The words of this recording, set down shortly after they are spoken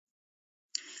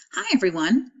Hi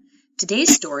everyone.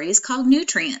 Today's story is called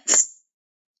Nutrients.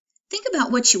 Think about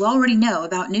what you already know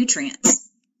about nutrients.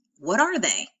 What are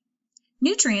they?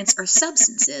 Nutrients are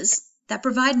substances that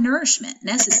provide nourishment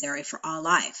necessary for all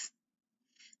life.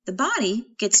 The body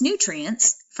gets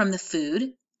nutrients from the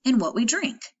food and what we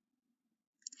drink.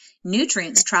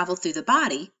 Nutrients travel through the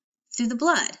body through the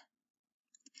blood.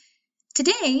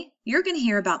 Today, you're going to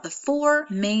hear about the 4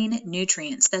 main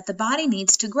nutrients that the body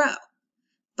needs to grow.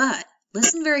 But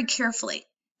listen very carefully,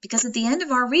 because at the end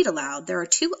of our read aloud, there are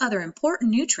 2 other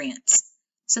important nutrients.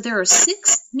 So there are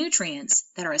 6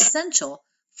 nutrients that are essential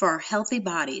for our healthy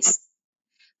bodies.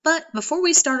 But before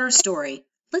we start our story,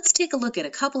 let's take a look at a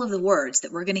couple of the words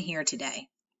that we're going to hear today.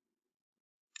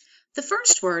 The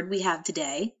first word we have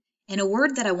today, and a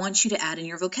word that I want you to add in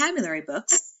your vocabulary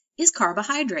books, is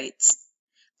carbohydrates.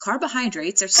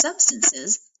 Carbohydrates are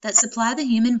substances that supply the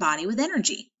human body with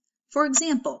energy. For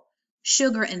example,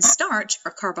 sugar and starch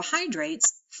are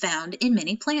carbohydrates found in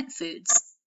many plant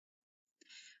foods.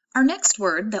 Our next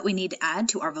word that we need to add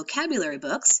to our vocabulary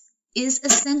books is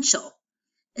essential.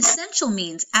 Essential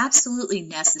means absolutely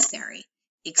necessary,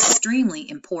 extremely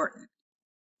important.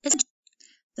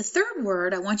 The third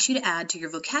word I want you to add to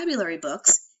your vocabulary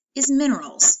books is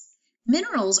minerals.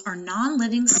 Minerals are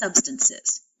non-living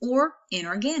substances or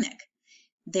inorganic.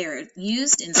 They're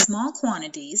used in small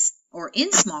quantities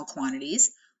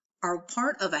are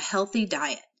part of a healthy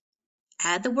diet.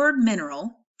 Add the word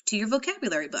mineral to your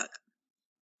vocabulary book.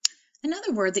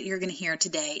 Another word that you're going to hear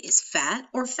today is fat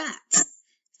or fats.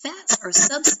 Fats are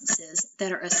substances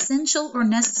that are essential or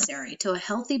necessary to a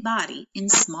healthy body in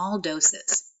small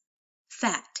doses.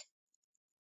 Fat.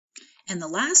 And the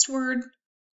last word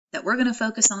that we're going to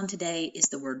focus on today is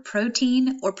the word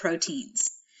protein or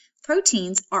proteins.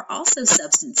 Proteins are also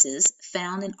substances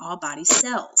found in all body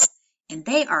cells, and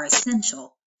they are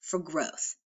essential for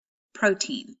growth.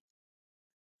 Protein.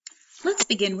 Let's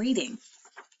begin reading.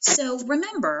 So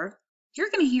remember, you're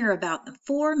going to hear about the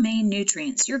 4 main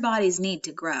nutrients your bodies need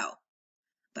to grow,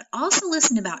 but also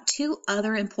listen about 2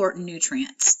 other important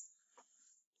nutrients.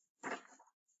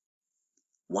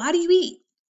 Why do you eat?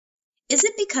 Is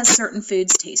it because certain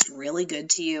foods taste really good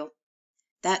to you?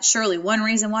 That's surely one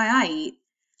reason why I eat.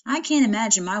 I can't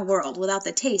imagine my world without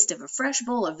the taste of a fresh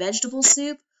bowl of vegetable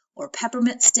soup or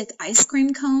peppermint stick ice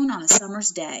cream cone on a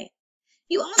summer's day.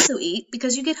 You also eat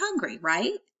because you get hungry,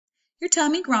 right? Your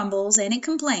tummy grumbles and it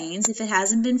complains if it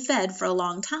hasn't been fed for a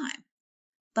long time.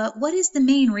 But what is the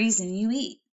main reason you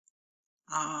eat?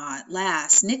 At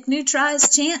last, Nick Nutry's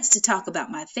chance to talk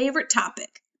about my favorite topic,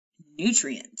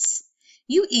 nutrients.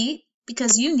 You eat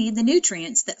because you need the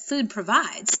nutrients that food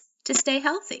provides to stay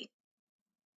healthy.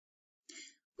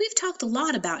 We've talked a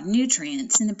lot about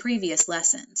nutrients in the previous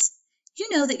lessons. You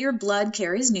know that your blood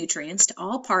carries nutrients to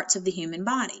all parts of the human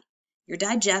body. Your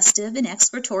digestive and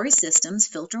excretory systems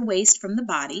filter waste from the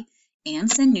body and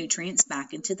send nutrients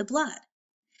back into the blood.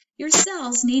 Your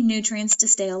cells need nutrients to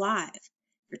stay alive.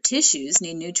 Your tissues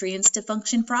need nutrients to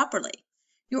function properly.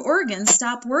 Your organs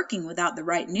stop working without the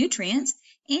right nutrients,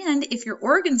 and if your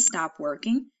organs stop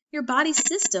working, your body's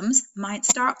systems might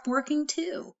stop working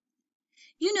too.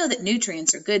 You know that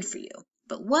nutrients are good for you,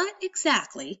 but what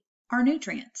exactly are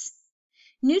nutrients?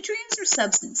 Nutrients are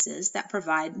substances that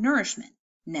provide nourishment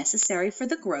necessary for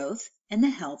the growth and the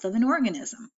health of an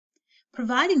organism.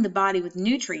 Providing the body with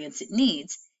nutrients it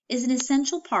needs is an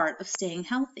essential part of staying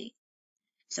healthy.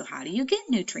 So how do you get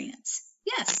nutrients?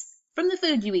 Yes, from the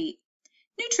food you eat.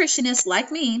 Nutritionists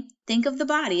like me think of the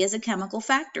body as a chemical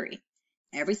factory.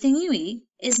 Everything you eat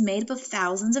is made up of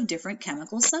thousands of different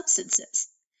chemical substances.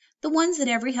 The ones that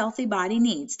every healthy body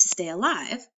needs to stay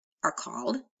alive are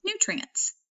called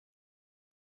nutrients.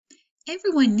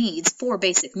 Everyone needs 4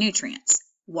 basic nutrients: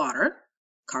 water,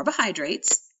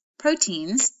 carbohydrates,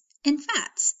 proteins, and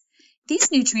fats.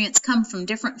 These nutrients come from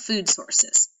different food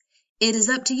sources. It is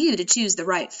up to you to choose the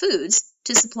right foods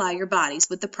to supply your bodies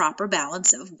with the proper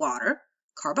balance of water,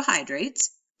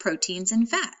 carbohydrates, proteins, and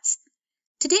fats.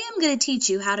 Today I'm going to teach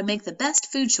you how to make the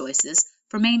best food choices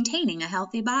for maintaining a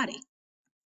healthy body.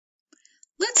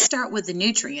 Let's start with the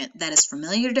nutrient that is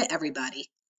familiar to everybody: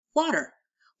 water.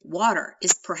 Water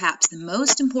is perhaps the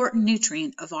most important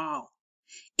nutrient of all.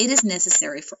 It is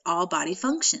necessary for all body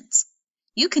functions.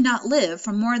 You cannot live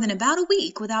for more than about a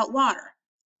week without water.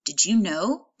 Did you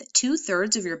know that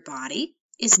 2/3 of your body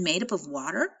is made up of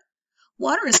water?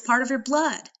 Water is part of your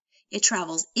blood. It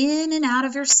travels in and out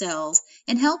of your cells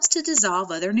and helps to dissolve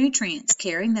other nutrients,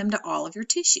 carrying them to all of your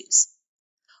tissues.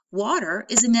 Water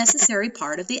is a necessary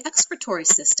part of the excretory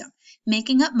system,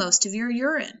 making up most of your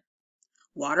urine.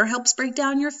 Water helps break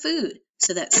down your food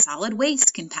so that solid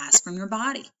waste can pass from your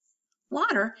body.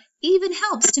 Water even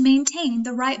helps to maintain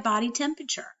the right body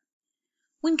temperature.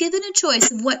 When given a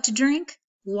choice of what to drink,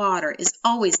 water is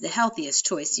always the healthiest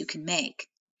choice you can make.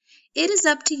 It is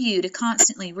up to you to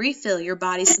constantly refill your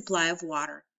body's supply of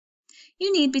water.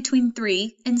 You need between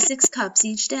 3 and 6 cups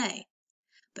each day,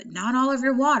 but not all of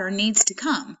your water needs to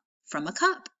come from a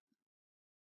cup.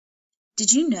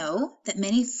 Did you know that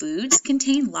many foods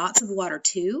contain lots of water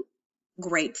too?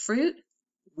 Grapefruit,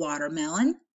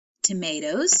 watermelon,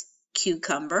 tomatoes,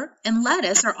 cucumber, and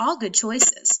lettuce are all good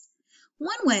choices.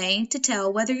 One way to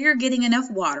tell whether you're getting enough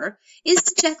water is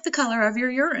to check the color of your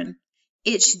urine.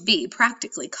 It should be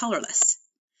practically colorless.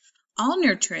 All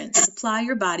nutrients supply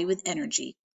your body with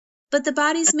energy, but the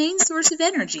body's main source of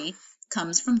energy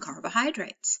comes from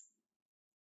carbohydrates.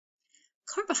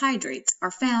 Carbohydrates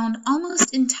are found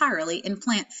almost entirely in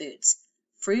plant foods.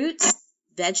 Fruits,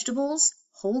 vegetables,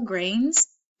 whole grains,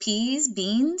 peas,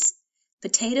 beans,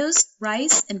 potatoes,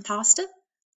 rice, and pasta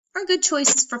are good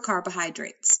choices for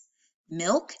carbohydrates.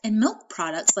 Milk and milk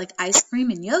products like ice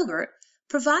cream and yogurt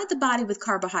provide the body with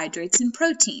carbohydrates and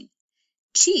protein.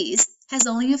 Cheese has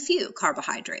only a few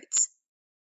carbohydrates.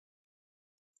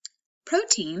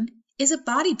 Protein is a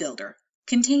bodybuilder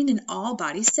contained in all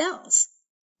body cells.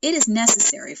 It is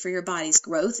necessary for your body's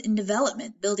growth and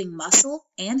development, building muscle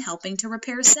and helping to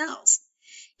repair cells.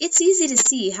 It's easy to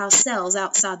see how cells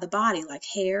outside the body, like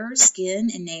hair, skin,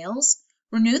 and nails,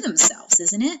 renew themselves,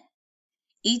 isn't it?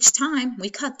 Each time we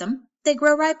cut them, they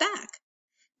grow right back.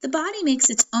 The body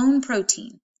makes its own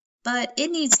protein, but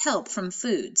it needs help from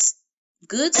foods.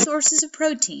 Good sources of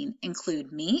protein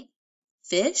include meat,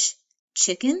 fish,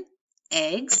 chicken,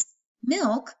 eggs,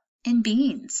 milk, and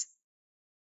beans.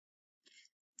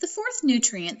 The fourth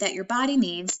nutrient that your body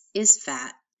needs is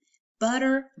fat.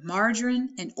 Butter, margarine,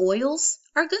 and oils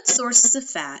are good sources of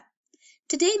fat.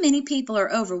 Today, many people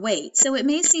are overweight, so it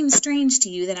may seem strange to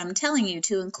you that I'm telling you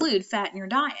to include fat in your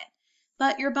diet,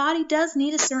 but your body does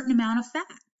need a certain amount of fat.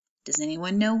 Does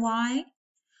anyone know why?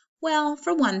 Well,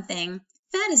 for one thing,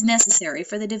 fat is necessary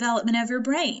for the development of your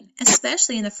brain,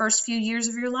 especially in the first few years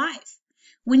of your life.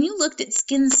 When you looked at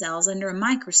skin cells under a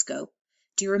microscope,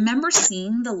 do you remember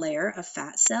seeing the layer of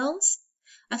fat cells?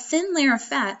 A thin layer of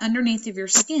fat underneath of your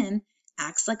skin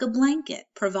acts like a blanket,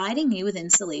 providing you with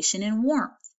insulation and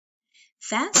warmth.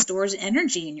 Fat stores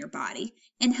energy in your body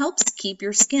and helps to keep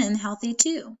your skin healthy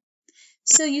too.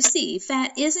 So you see,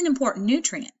 fat is an important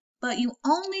nutrient, but you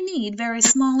only need very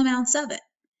small amounts of it.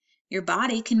 Your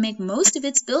body can make most of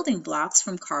its building blocks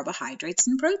from carbohydrates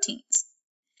and proteins.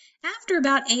 After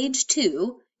about age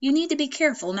 2, you need to be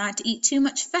careful not to eat too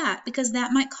much fat because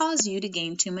that might cause you to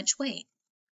gain too much weight.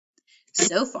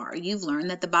 So far, you've learned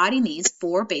that the body needs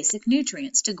 4 basic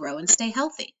nutrients to grow and stay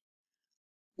healthy.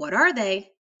 What are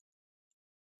they?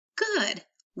 Good.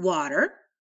 Water,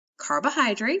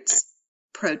 carbohydrates,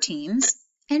 proteins,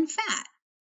 and fat.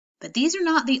 But these are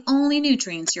not the only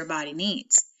nutrients your body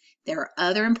needs. There are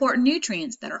other important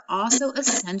nutrients that are also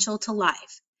essential to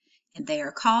life, and they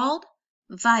are called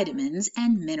vitamins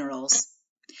and minerals.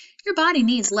 Your body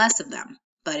needs less of them,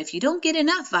 but if you don't get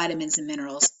enough vitamins and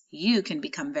minerals, you can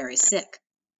become very sick.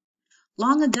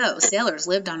 Long ago, sailors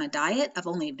lived on a diet of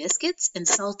only biscuits and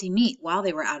salty meat while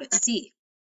they were out at sea.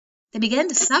 They began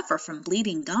to suffer from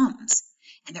bleeding gums,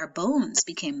 and their bones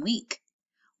became weak.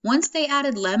 Once they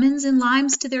added lemons and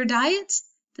limes to their diets,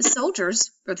 the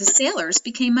sailors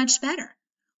became much better.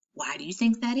 Why do you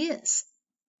think that is?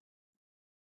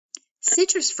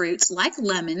 Citrus fruits like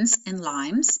lemons and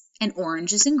limes and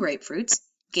oranges and grapefruits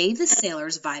gave the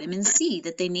sailors vitamin C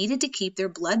that they needed to keep their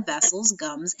blood vessels,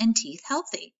 gums, and teeth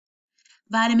healthy.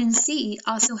 Vitamin C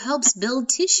also helps build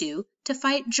tissue to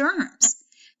fight germs.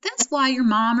 That's why your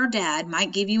mom or dad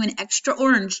might give you an extra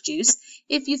orange juice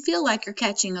if you feel like you're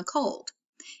catching a cold.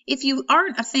 If you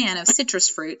aren't a fan of citrus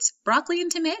fruits, broccoli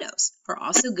and tomatoes are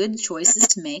also good choices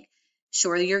to make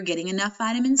sure you're getting enough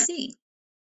vitamin C.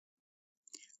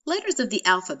 Letters of the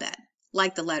alphabet,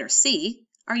 like the letter C,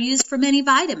 are used for many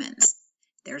vitamins.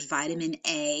 There's vitamin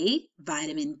A,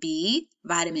 vitamin B,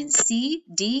 vitamin C,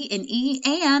 D, and E,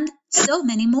 and so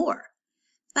many more.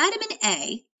 Vitamin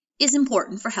A is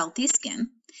important for healthy skin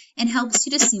and helps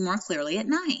you to see more clearly at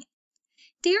night.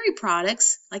 Dairy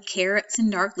products like carrots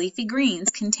and dark leafy greens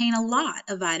contain a lot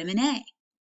of vitamin A.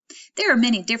 There are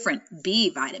many different B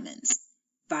vitamins.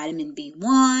 Vitamin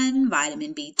B1,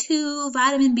 vitamin B2,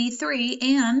 vitamin B3,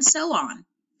 and so on.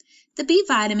 The B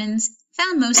vitamins,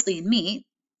 found mostly in meat,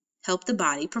 help the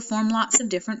body perform lots of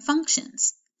different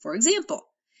functions. For example,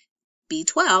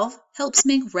 B12 helps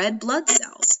make red blood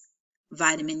cells.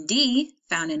 Vitamin D,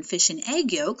 found in fish and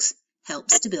egg yolks,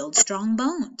 helps to build strong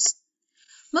bones.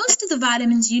 Most of the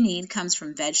vitamins you need comes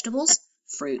from vegetables,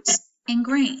 fruits, and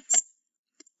grains.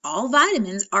 All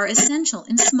vitamins are essential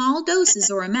in small doses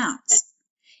or amounts.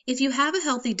 If you have a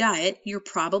healthy diet, you're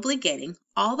probably getting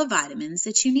all the vitamins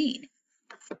that you need.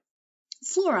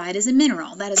 Fluoride is a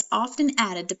mineral that is often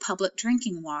added to public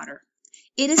drinking water.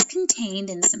 It is contained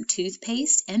in some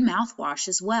toothpaste and mouthwash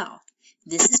as well.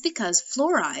 This is because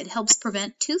fluoride helps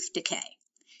prevent tooth decay.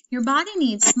 Your body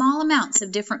needs small amounts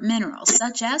of different minerals,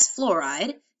 such as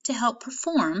fluoride, to help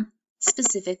perform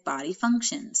specific body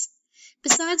functions.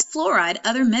 Besides fluoride,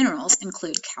 other minerals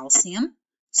include calcium,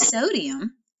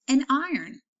 sodium, and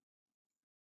iron.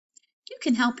 You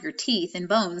can help your teeth and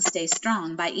bones stay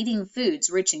strong by eating foods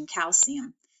rich in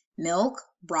calcium. Milk,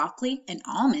 broccoli, and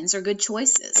almonds are good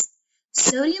choices.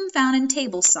 Sodium found in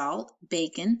table salt,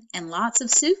 bacon, and lots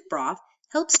of soup broth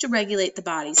helps to regulate the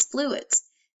body's fluids.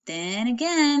 Then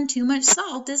again, too much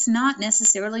salt is not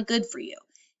necessarily good for you.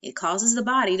 It causes the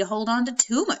body to hold on to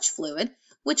too much fluid,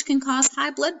 which can cause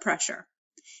high blood pressure.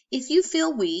 If you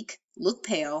feel weak, look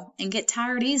pale, and get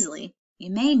tired easily, you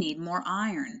may need more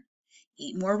iron.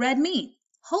 Eat more red meat,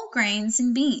 whole grains,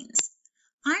 and beans.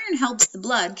 Iron helps the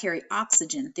blood carry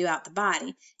oxygen throughout the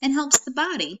body and helps the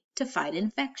body to fight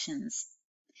infections.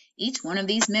 Each one of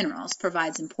these minerals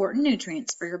provides important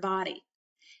nutrients for your body.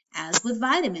 As with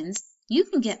vitamins, you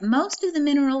can get most of the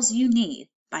minerals you need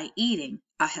by eating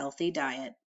a healthy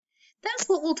diet. That's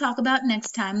what we'll talk about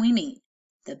next time we meet,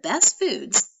 the best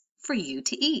foods for you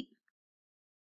to eat.